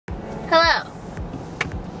Hello!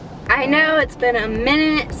 I know it's been a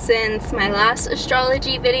minute since my last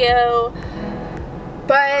astrology video,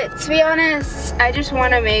 but to be honest, I just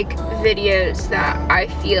want to make videos that I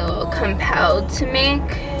feel compelled to make,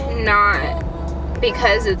 not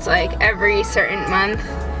because it's like every certain month.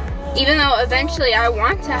 Even though eventually I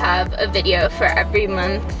want to have a video for every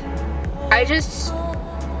month, I just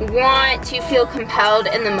want to feel compelled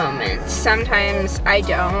in the moment. Sometimes I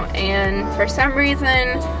don't, and for some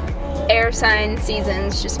reason air sign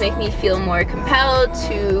seasons just make me feel more compelled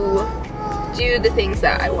to do the things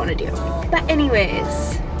that I want to do. But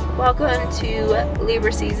anyways, welcome to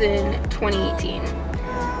Libra season 2018.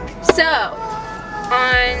 So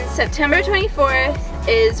on September 24th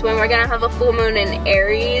is when we're gonna have a full moon in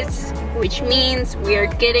Aries, which means we're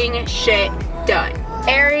getting shit done.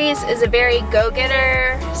 Aries is a very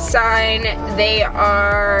go-getter sign. They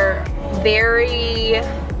are very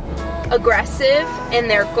aggressive in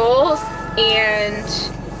their goals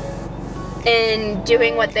and in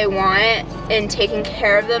doing what they want and taking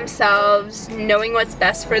care of themselves, knowing what's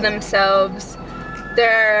best for themselves.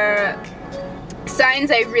 They're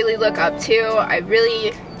signs I really look up to. I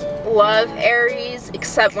really love Aries,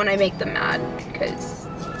 except when I make them mad, because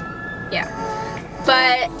yeah.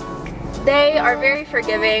 But they are very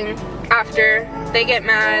forgiving after they get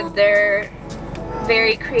mad. They're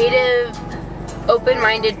very creative,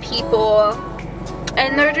 open-minded people,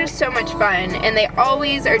 and they're just so much fun, and they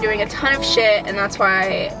always are doing a ton of shit, and that's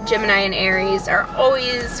why Gemini and Aries are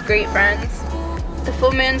always great friends. The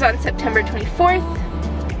full moon's on September 24th.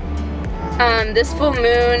 This full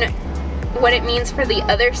moon, what it means for the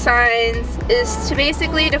other signs is to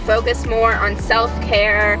basically to focus more on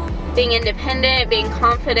self-care, being independent, being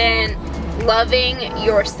confident, loving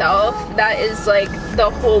yourself. That is like the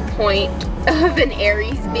whole point of an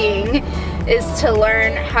Aries being, is to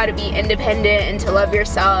learn how to be independent and to love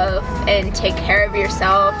yourself and take care of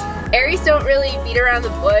yourself. Aries don't really beat around the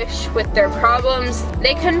bush with their problems.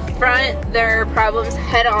 They confront their problems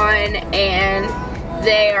head on, and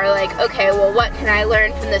they are like, okay, well, what can I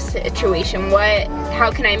learn from this situation?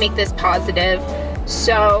 How can I make this positive?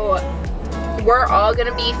 So we're all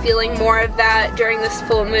gonna be feeling more of that during this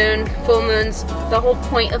full moon. Full moons, the whole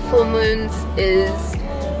point of full moons is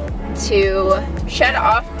to shed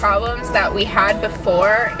off problems that we had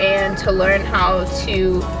before and to learn how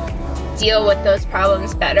to deal with those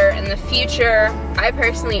problems better in the future. I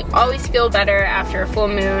personally always feel better after a full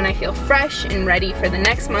moon. I feel fresh and ready for the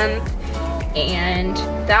next month, and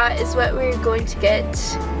that is what we're going to get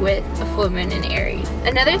with a full moon in Aries.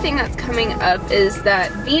 Another thing that's coming up is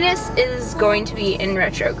that Venus is going to be in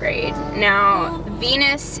retrograde. Now,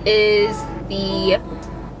 Venus is the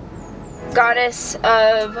goddess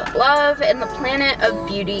of love and the planet of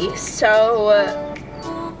beauty. So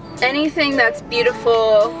anything that's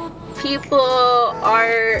beautiful, people,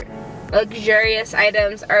 art, luxurious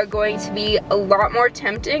items are going to be a lot more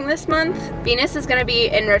tempting this month. Venus is going to be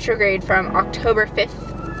in retrograde from October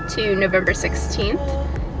 5th to November 16th.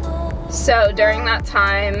 So during that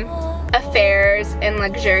time, affairs and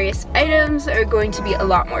luxurious items are going to be a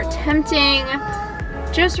lot more tempting.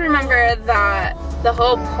 Just remember that the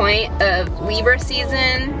whole point of Libra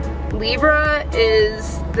season, Libra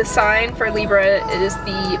is the sign for Libra is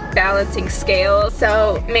the balancing scale.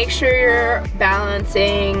 So make sure you're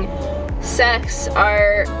balancing sex,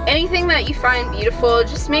 art, anything that you find beautiful.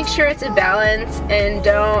 Just make sure it's a balance, and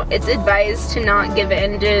it's advised to not give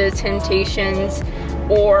in to temptations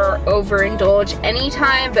or overindulge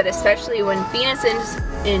anytime, but especially when Venus is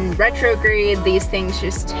in retrograde, these things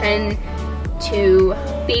just tend to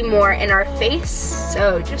be more in our face.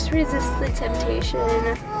 So just resist the temptation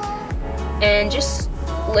and just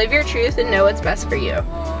live your truth and know what's best for you.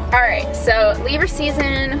 Alright, so Libra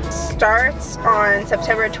season starts on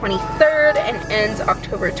September 23rd and ends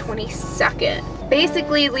October 22nd.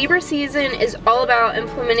 Basically, Libra season is all about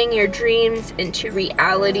implementing your dreams into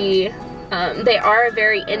reality. They are a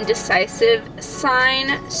very indecisive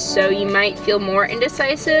sign, so you might feel more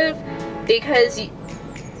indecisive because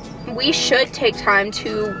we should take time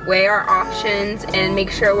to weigh our options and make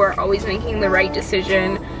sure we're always making the right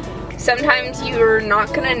decision. Sometimes you're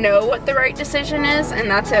not gonna know what the right decision is, and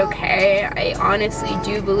that's okay. I honestly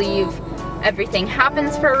do believe everything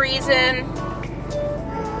happens for a reason,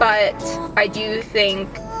 but I do think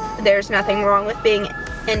there's nothing wrong with being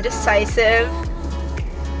indecisive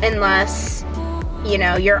unless, you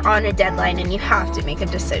know, you're on a deadline and you have to make a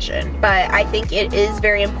decision. But I think it is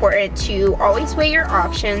very important to always weigh your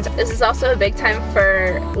options. This is also a big time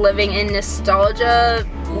for living in nostalgia.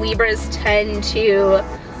 Libras tend to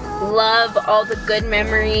love all the good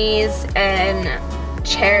memories and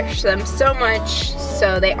cherish them so much,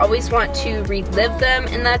 so they always want to relive them,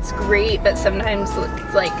 and that's great, but sometimes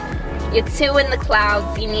it's like you're too in the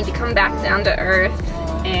clouds, you need to come back down to earth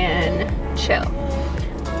and chill.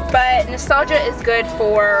 But nostalgia is good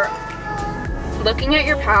for looking at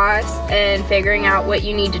your past and figuring out what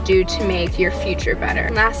you need to do to make your future better.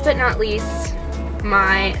 Last but not least,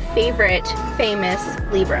 my favorite famous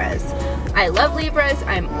Libras. I love Libras.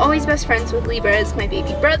 I'm always best friends with Libras. My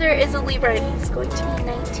baby brother is a Libra and he's going to be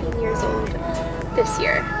 19 years old this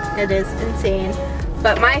year. It is insane.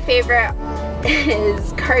 But my favorite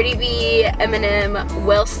is Cardi B, Eminem,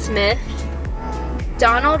 Will Smith,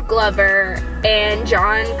 Donald Glover, and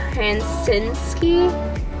John Krasinski.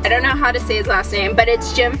 I don't know how to say his last name, but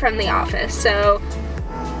it's Jim from The Office. So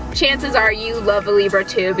chances are you love a Libra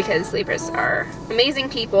too, because Libras are amazing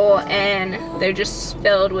people and they're just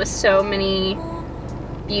filled with so many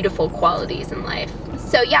beautiful qualities in life.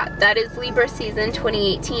 So yeah, that is Libra season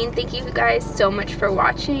 2018. Thank you guys so much for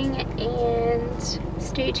watching and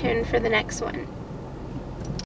stay tuned for the next one.